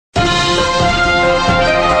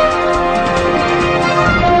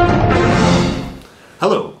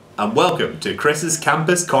and welcome to Chris's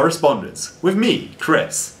Campus Correspondence with me,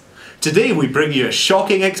 Chris. Today we bring you a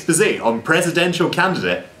shocking expose on presidential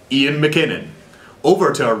candidate Iain MacKinnon.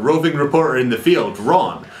 Over to our roving reporter in the field,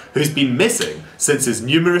 Ron, who's been missing since his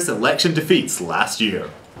numerous election defeats last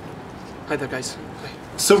year. Hi there, guys. Hi.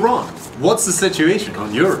 So Ron, what's the situation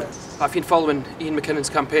on your end? I've been following Iain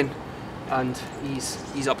MacKinnon's campaign, and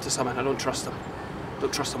he's up to something. I don't trust him.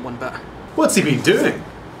 Don't trust him one bit. What's he been doing?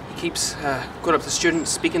 He keeps going up to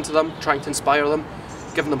students, speaking to them, trying to inspire them,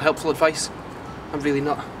 giving them helpful advice. I'm really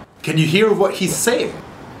not. Can you hear what he's saying?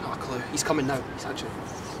 Not a clue. He's coming now. He's coming.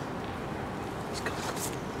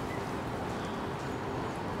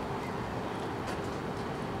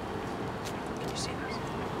 Can you see this?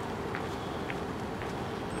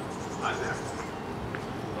 Hi there.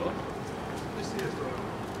 Hello? Good to see you.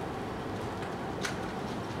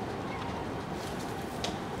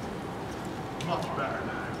 Much better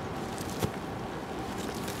now.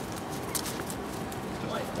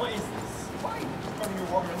 What is this? Why? From your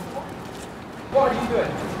water in the water. What are you doing?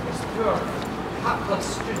 It's pure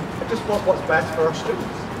hapless student. I just want what's best for our students.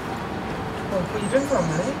 Well, what are you doing for them,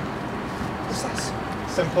 eh? What's this?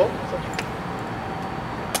 Simple.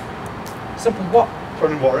 Simple what?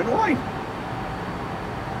 Turning water into wine. I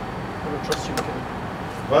don't trust you, McKinnon.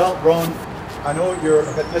 Well, Ron, I know you're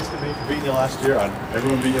a bit pissed at me for beating you last year, and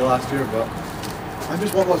everyone beat you last year, but I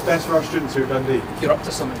just want what's best for our students here at Dundee. You're up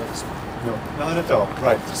to something with this one. No, nothing at all.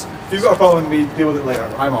 Right. If you've got a problem with me, deal with it later.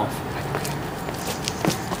 I'm off.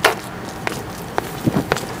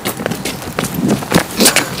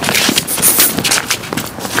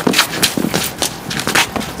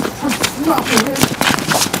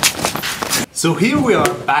 So here we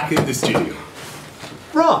are back in the studio.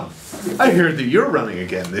 Ron, I heard that you're running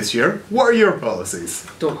again this year. What are your policies?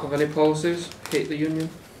 Don't have any policies. Hate the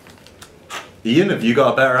union. Iain, have you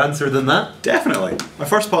got a better answer than that? Definitely. My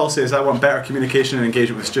first policy is I want better communication and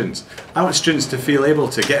engagement with students. I want students to feel able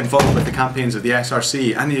to get involved with the campaigns of the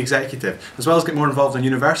SRC and the executive, as well as get more involved in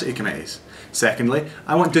university committees. Secondly,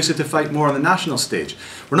 I want DUSA to fight more on the national stage.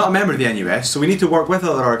 We're not a member of the NUS, so we need to work with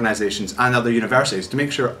other organisations and other universities to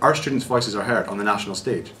make sure our students' voices are heard on the national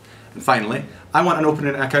stage. And finally, I want an open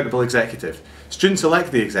and accountable executive. Students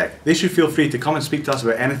elect the exec. They should feel free to come and speak to us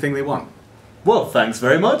about anything they want. Well, thanks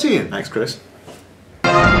very much, Iain. Thanks, Chris.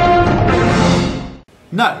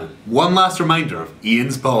 Now, one last reminder of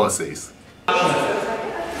Iain's policies.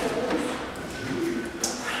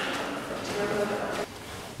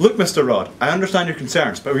 Look, Mr. Rod, I understand your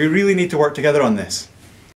concerns, but we really need to work together on this.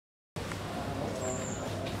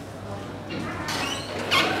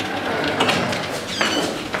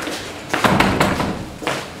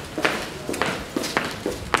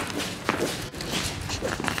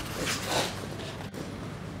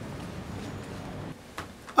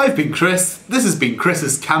 I've been Chris, this has been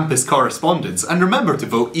Chris's Campus Correspondence, and remember to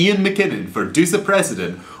vote Iain MacKinnon for DUSA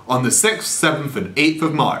President on the 6th, 7th and 8th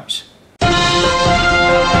of March.